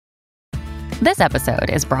This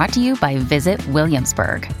episode is brought to you by Visit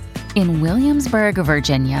Williamsburg. In Williamsburg,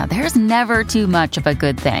 Virginia, there's never too much of a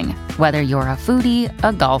good thing. Whether you're a foodie,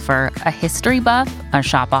 a golfer, a history buff, a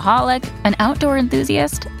shopaholic, an outdoor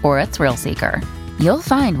enthusiast, or a thrill seeker, you'll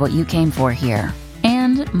find what you came for here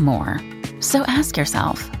and more. So ask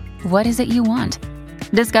yourself, what is it you want?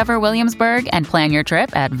 Discover Williamsburg and plan your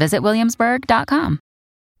trip at visitwilliamsburg.com.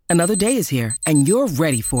 Another day is here, and you're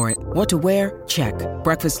ready for it. What to wear? Check.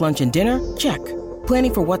 Breakfast, lunch, and dinner? Check.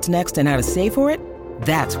 Planning for what's next and how to save for it?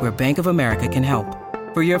 That's where Bank of America can help.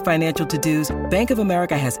 For your financial to-dos, Bank of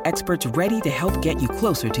America has experts ready to help get you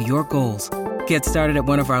closer to your goals. Get started at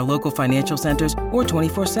one of our local financial centers or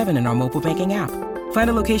 24/7 in our mobile banking app. Find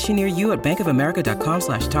a location near you at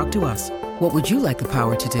bankofamerica.com/talktous. What would you like the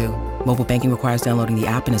power to do? Mobile banking requires downloading the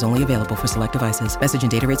app and is only available for select devices. Message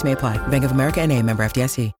and data rates may apply. Bank of America N.A., member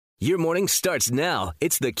FDIC. Your morning starts now.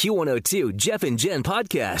 It's the Q102 Jeff and Jen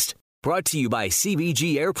podcast. Brought to you by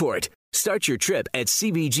CBG Airport. Start your trip at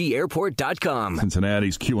CBGAirport.com.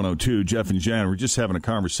 Cincinnati's Q102, Jeff and Jen. We're just having a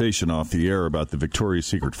conversation off the air about the Victoria's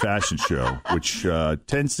Secret fashion show, which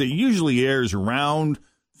usually airs around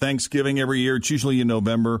Thanksgiving every year. It's usually in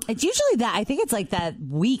November. It's usually that. I think it's like that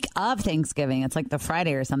week of Thanksgiving. It's like the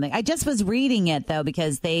Friday or something. I just was reading it, though,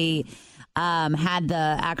 because they had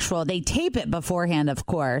the actual, they tape it beforehand, of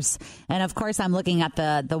course. And of course, I'm looking at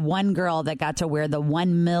the one girl that got to wear the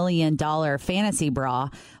 $1 million fantasy bra.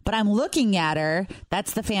 But I'm looking at her.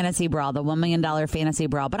 That's the fantasy bra, the $1 million fantasy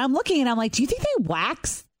bra. But I'm looking and I'm like, do you think they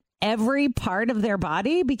wax every part of their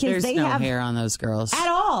body? Because there's they no have hair on those girls at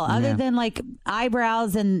all, other than like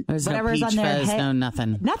eyebrows and there's whatever's no peach on their fuzz, head. no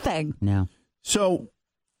nothing. Nothing. No. So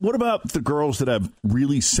what about the girls that have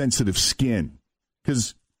really sensitive skin?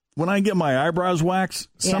 Because when I get my eyebrows waxed,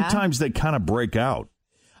 sometimes they kind of break out.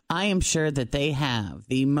 I am sure that they have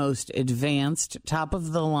the most advanced, top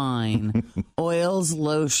of the line oils,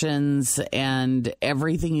 lotions, and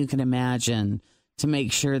everything you can imagine to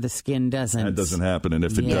make sure the skin doesn't. That doesn't happen. And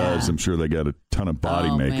if it does, I'm sure they got a ton of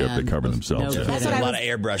body makeup to cover themselves. No, That's a lot of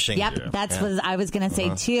airbrushing. Yep, that's what I was going to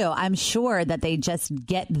say, too. I'm sure that they just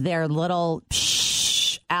get their little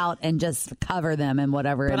out and just cover them in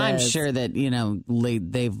whatever it is. But I'm sure that,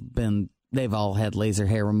 they've all had laser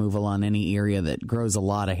hair removal on any area that grows a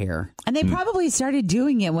lot of hair. And they probably started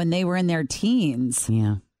doing it when they were in their teens.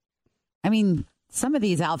 Yeah. I mean, some of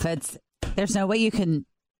these outfits, there's no way you can.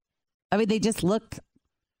 I mean, they look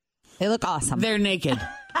awesome. They're naked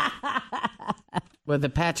with a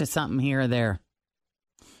patch of something here or there.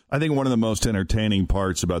 I think one of the most entertaining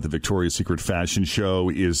parts about the Victoria's Secret fashion show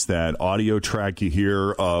is that audio track you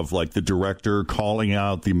hear of like the director calling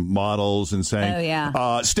out the models and saying, "Oh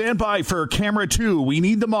yeah, stand by for camera 2. We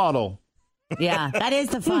need the model." Yeah, that is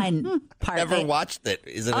the fun part. Never watched it.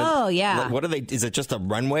 Is it? Yeah. What are they? Is it just a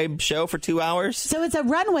runway show for 2 hours? So it's a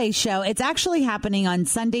runway show. It's actually happening on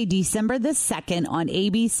Sunday, December the 2nd on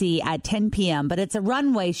ABC at 10 p.m. But it's a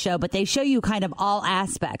runway show, but they show you kind of all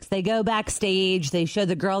aspects. They go backstage. They show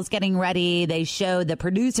the girls getting ready. They show the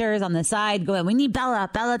producers on the side going, "We need Bella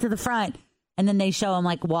to the front." And then they show them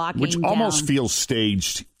like walking Which down. almost feels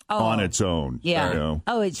staged on its own. Yeah. You know?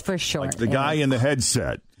 Oh, it's for sure. Like the guy in the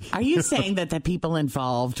headset. Are you saying that the people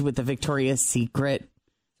involved with the Victoria's Secret,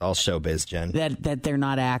 all showbiz, Jen, that they're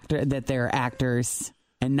not that they're actors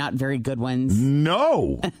and not very good ones?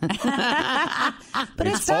 No, but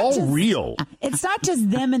it's all real. It's not just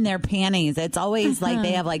them in their panties. It's always like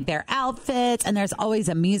they have like their outfits, and there's always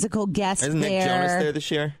a musical guest. Isn't Nick Jonas there this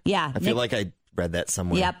year? Yeah, I feel like I read that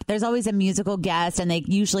somewhere. Yep, there's always a musical guest, and they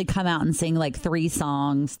usually come out and sing like 3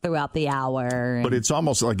 songs throughout the hour. But it's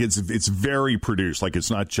almost like it's very produced. Like it's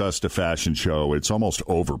not just a fashion show. It's almost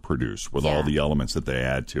overproduced with all the elements that they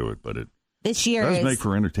add to it. But it this year does is make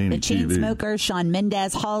for entertaining the TV. Chainsmokers, Shawn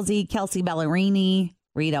Mendes, Halsey, Kelsey Ballerini,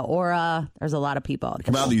 Rita Ora. There's a lot of people.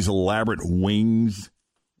 Come out these elaborate wings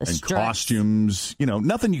and costumes. You know,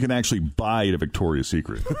 nothing you can actually buy at a Victoria's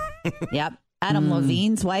Secret. Yep. Adam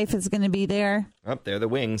Levine's wife is going to be there. Up there, the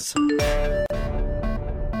wings.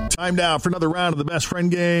 Time now for another round of the Best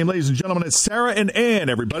Friend Game. Ladies and gentlemen, it's Sarah and Ann,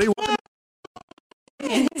 everybody.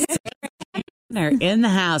 They're in the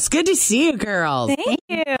house. Good to see you, girls. Thank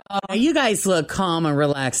you. Oh, you guys look calm and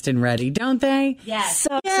relaxed and ready, don't they? Yes.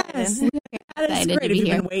 So Yes. That's Excited to great. be Have you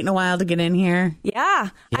here. been waiting a while to get in here? Yeah.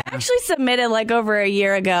 I actually submitted like over a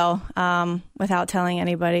year ago without telling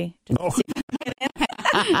anybody.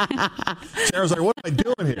 Sarah's like, what am I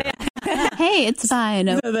doing here? Hey, it's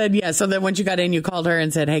fine. So then once you got in, you called her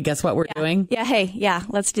and said, hey, guess what we're doing? Yeah. Hey, yeah,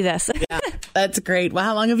 let's do this. Yeah, that's great. Well,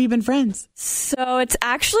 how long have you been friends? So it's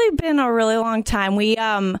actually been a really long time. We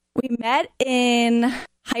met in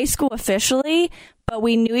high school officially, but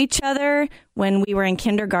we knew each other when we were in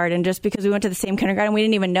kindergarten just because we went to the same kindergarten. We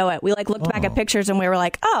didn't even know it. We like looked back at pictures and we were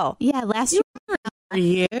like, oh. Yeah, last year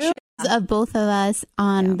You? of both of us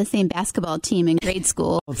on the same basketball team in grade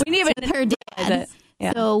school. We didn't even with her dad. realize it.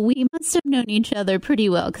 Yeah. So we must have known each other pretty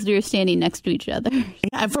well because we were standing next to each other.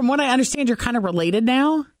 Yeah, from what I understand, you're kind of related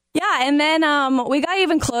now. Yeah, and then we got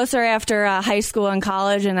even closer after high school and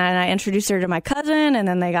college, and then I introduced her to my cousin, and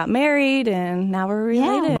then they got married, and now we're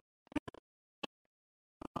related.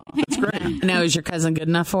 That's great. Now, is your cousin good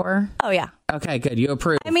enough for her? Oh, yeah. Okay, good. You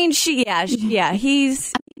approve. I mean, he's... I'm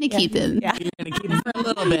going to keep him. Yeah. You're going to keep him for a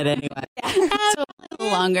little bit anyway. So a little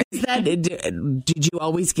longer. Is that, did you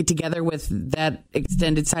always get together with that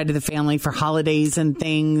extended side of the family for holidays and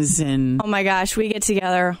things? And Oh, my gosh, we get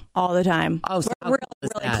together all the time. Oh, so we're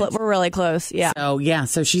we're really close, yeah.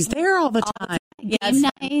 So she's there all the time. Game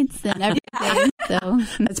nights and everything. So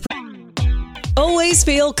That's Always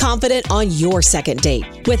feel confident on your second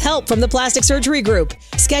date. With help from the Plastic Surgery Group.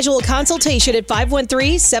 Schedule a consultation at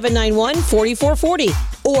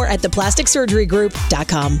 513-791-4440 or at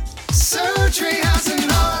theplasticsurgerygroup.com. Surgery has an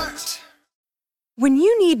art. When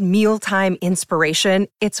you need mealtime inspiration,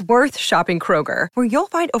 it's worth shopping Kroger, where you'll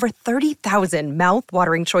find over 30,000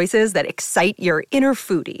 mouth-watering choices that excite your inner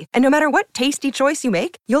foodie. And no matter what tasty choice you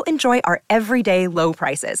make, you'll enjoy our everyday low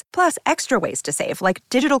prices, plus extra ways to save, like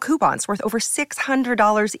digital coupons worth over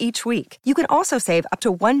 $600 each week. You can also save up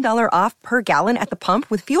to $1 off per gallon at the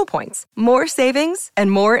pump with fuel points. More savings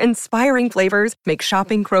and more inspiring flavors make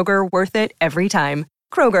shopping Kroger worth it every time.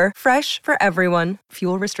 Kroger, fresh for everyone.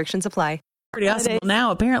 Fuel restrictions apply. pretty awesome. Well,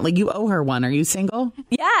 now, apparently, you owe her one. Are you single?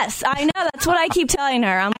 Yes, I know. That's what I keep telling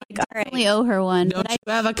her. I'm like, all right. I definitely owe her one. Don't you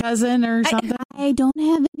have a cousin or something? I don't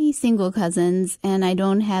have any single cousins, and I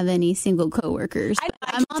don't have any single coworkers.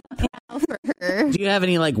 I'm on the prowl for her. Do you have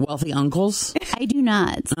any, like, wealthy uncles? I do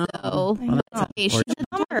not. So, she's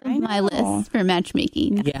on my list for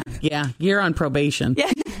matchmaking. Yeah. You're on probation.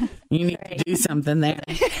 Yeah. You need to do something there.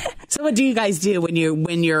 So what do you guys do when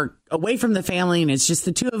you're away from the family and it's just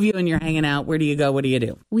the two of you and you're hanging out? Where do you go? What do you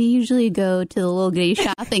do? We usually go to the little goodie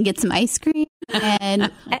shop and get some ice cream, and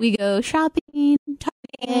we go shopping,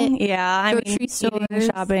 Target, grocery stores,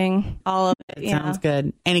 shopping, all of it. That sounds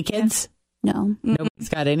good. Any kids? No. Nobody's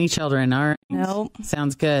got any children. All right. Nope.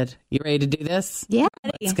 Sounds good. You ready to do this? Yeah.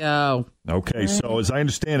 Let's go. Okay, so as I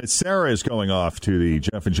understand it, Sarah is going off to the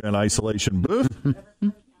Jeff and Jen isolation booth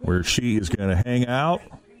where she is going to hang out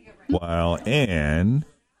while Ann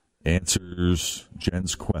answers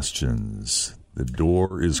Jen's questions. The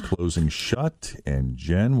door is closing shut, and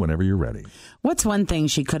Jen, whenever you're ready. What's one thing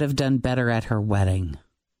she could have done better at her wedding?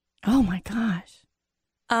 Oh, my gosh.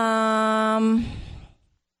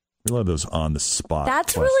 We love those on-the-spot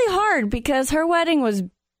That's questions. really hard because her wedding was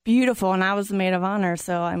beautiful and I was the maid of honor.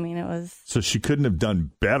 So, I mean, it was. So she couldn't have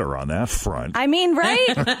done better on that front. I mean, right?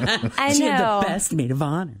 I She know. had the best maid of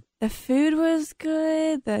honor. The food was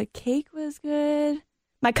good. The cake was good.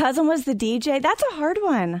 My cousin was the DJ. That's a hard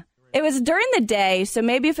one. It was during the day, so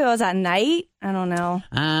maybe if it was at night, I don't know.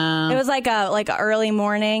 It was like a early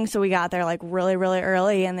morning, so we got there like really, really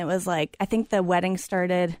early, and it was like I think the wedding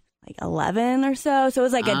started like 11 or so, so it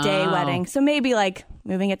was like a day wedding. So maybe like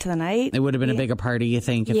moving it to the night. It would have been a bigger party, you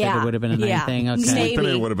think, if it would have been a night thing? Okay. Sleeping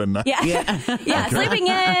in would have been nice. Yeah, yeah, sleeping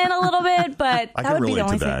in a little bit, but I that can would be the relate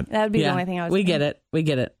only to thing. that. That would be the only thing I was. We get it. We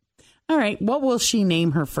get it. All right. What will she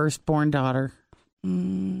name her firstborn daughter?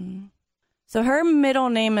 So her middle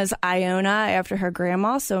name is Iona after her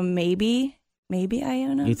grandma. So maybe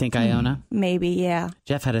Iona. You think Iona? Maybe, yeah.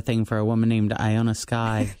 Jeff had a thing for a woman named Iona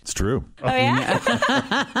Sky. It's true. Oh yeah.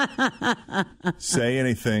 Say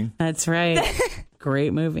anything. That's right.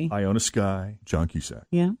 Great movie. Iona Sky, John Cusack.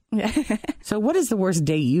 Yeah. So what is the worst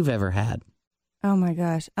date you've ever had? Oh my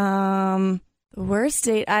gosh. The worst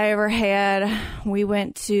date I ever had. We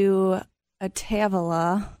went to a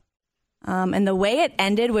Tavola, and the way it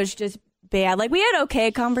ended was just bad. Like we had okay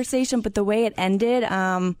conversation, but the way it ended,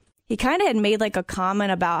 he kind of had made like a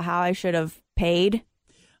comment about how I should have paid.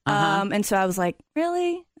 And so I was like,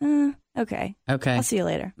 really? Okay. I'll see you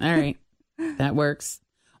later. All right. That works.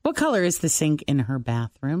 What color is the sink in her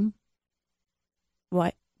bathroom?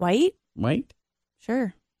 What? White? White.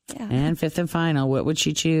 Sure. Yeah. And fifth and final, what would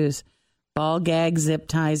she choose? Ball gag, zip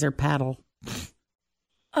ties, or paddle?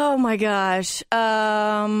 Oh my gosh.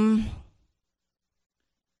 That's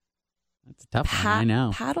a tough one, I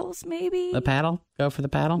know. Paddles, maybe? The paddle? Go for the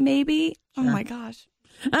paddle? Maybe. Sure. Oh my gosh.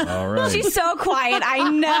 All right. She's so quiet. I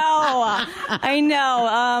know.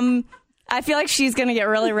 I feel like she's going to get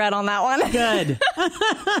really red on that one. Good.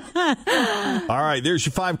 All right, there's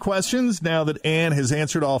your 5 questions. Now that Ann has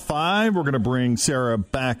answered all 5, we're going to bring Sarah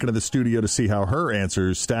back into the studio to see how her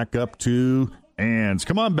answers stack up to Ann's.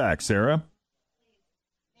 Come on back, Sarah.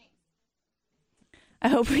 I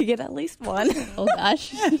hope we get at least one. Oh,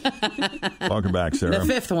 gosh. Welcome back, Sarah.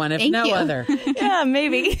 The 5th one, if Thank no you. other. Yeah,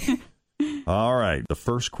 maybe. All right, the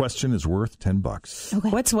first question is worth $10. Okay.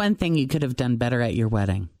 What's one thing you could have done better at your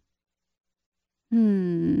wedding?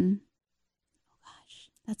 Oh, gosh.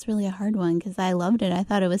 That's really a hard one because I loved it. I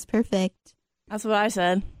thought it was perfect. That's what I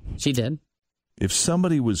said. She did. If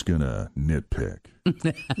somebody was going to nitpick,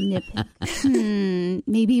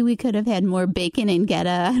 Maybe we could have had more bacon and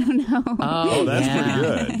Geta. I don't know. Oh, that's pretty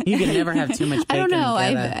good. You can never have too much bacon. I don't know.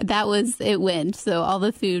 and Geta. It went. So all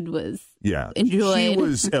the food was yeah, enjoyed. She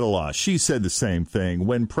was at a loss. She said the same thing.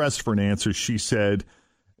 When pressed for an answer, she said,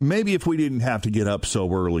 maybe if we didn't have to get up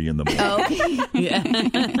so early in the morning.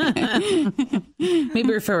 Yeah.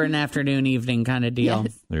 Maybe for an afternoon, evening kind of deal.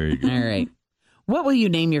 Yes. There you go. All right. What will you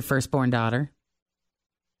name your firstborn daughter?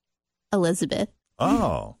 Elizabeth.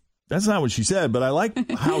 Oh, that's not what she said, but I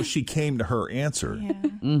like how she came to her answer. Yeah.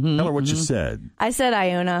 Tell her what you said. I said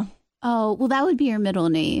Iona. Oh, well, that would be her middle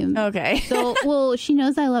name. Okay. So, well, she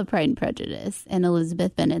knows I love Pride and Prejudice, and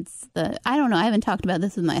Elizabeth Bennett's I don't know, I haven't talked about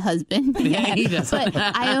this with my husband yet, He doesn't.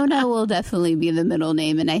 but Iona will definitely be the middle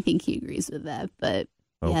name, and I think he agrees with that, but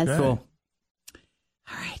yes. Okay. Cool.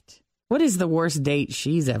 All right. What is the worst date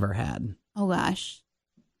she's ever had? Oh, gosh.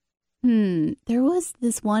 There was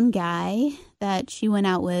this one guy that she went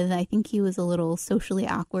out with. I think he was a little socially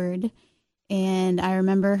awkward, and I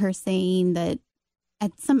remember her saying that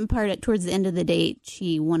at some part towards the end of the date,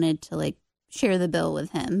 she wanted to share the bill with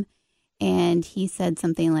him. And he said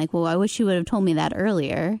something like, well, I wish you would have told me that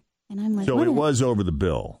earlier. And I'm like, So it was over the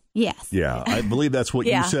bill. Yes. Yeah, I believe that's what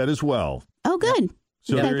you said as well. Oh, good.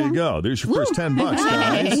 So Does that there you count? go. There's your first $10,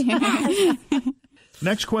 guys.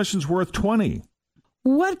 Next question's worth $20.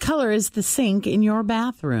 What color is the sink in your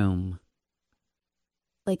bathroom?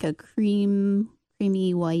 Like a creamy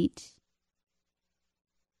white.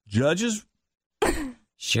 Judges?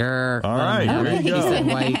 Sure. All right, there you You go. said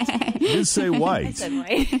white. You did say white. I said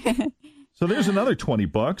white. So there's another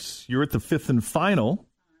 $20. You're at the 5th and final.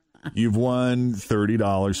 You've won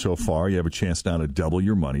 $30 so far. You have a chance now to double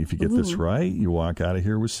your money. If you get this right, you walk out of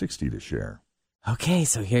here with $60 to share. Okay,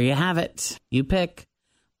 so here you have it. You pick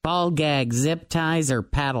ball gag, zip ties, or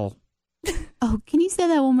paddle. Oh, can you say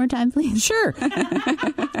that one more time, please? Sure.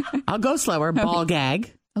 I'll go slower. Ball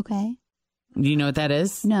gag. Okay. Do you know what that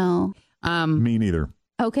is? No. Me neither.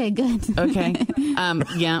 Okay, good. Okay.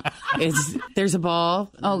 Yeah. There's a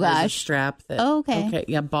ball. Oh, There's a gosh. strap. Okay. Okay.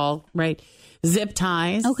 Yeah, ball. Right. Zip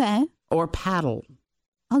ties. Okay. Or paddle.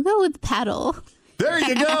 I'll go with paddle. There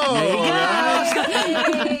you go.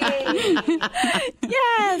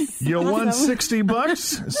 Yes. You won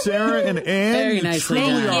 $60. Sarah and Ann, Very you nicely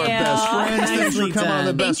truly done. are best friends. Thanks for Nicely coming on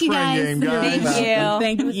the done. best Thank you, friend guys. game, guys.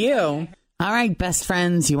 Thank you. Thank you. All right, best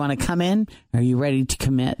friends, you want to come in? Are you ready to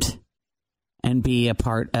commit and be a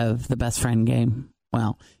part of the best friend game?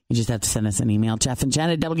 Well, you just have to send us an email, Jeff and Jen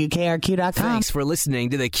at WKRQ.com. Thanks for listening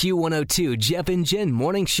to the Q102 Jeff and Jen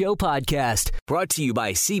Morning Show podcast, brought to you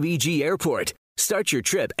by CBG Airport. Start your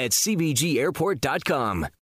trip at CBGAirport.com.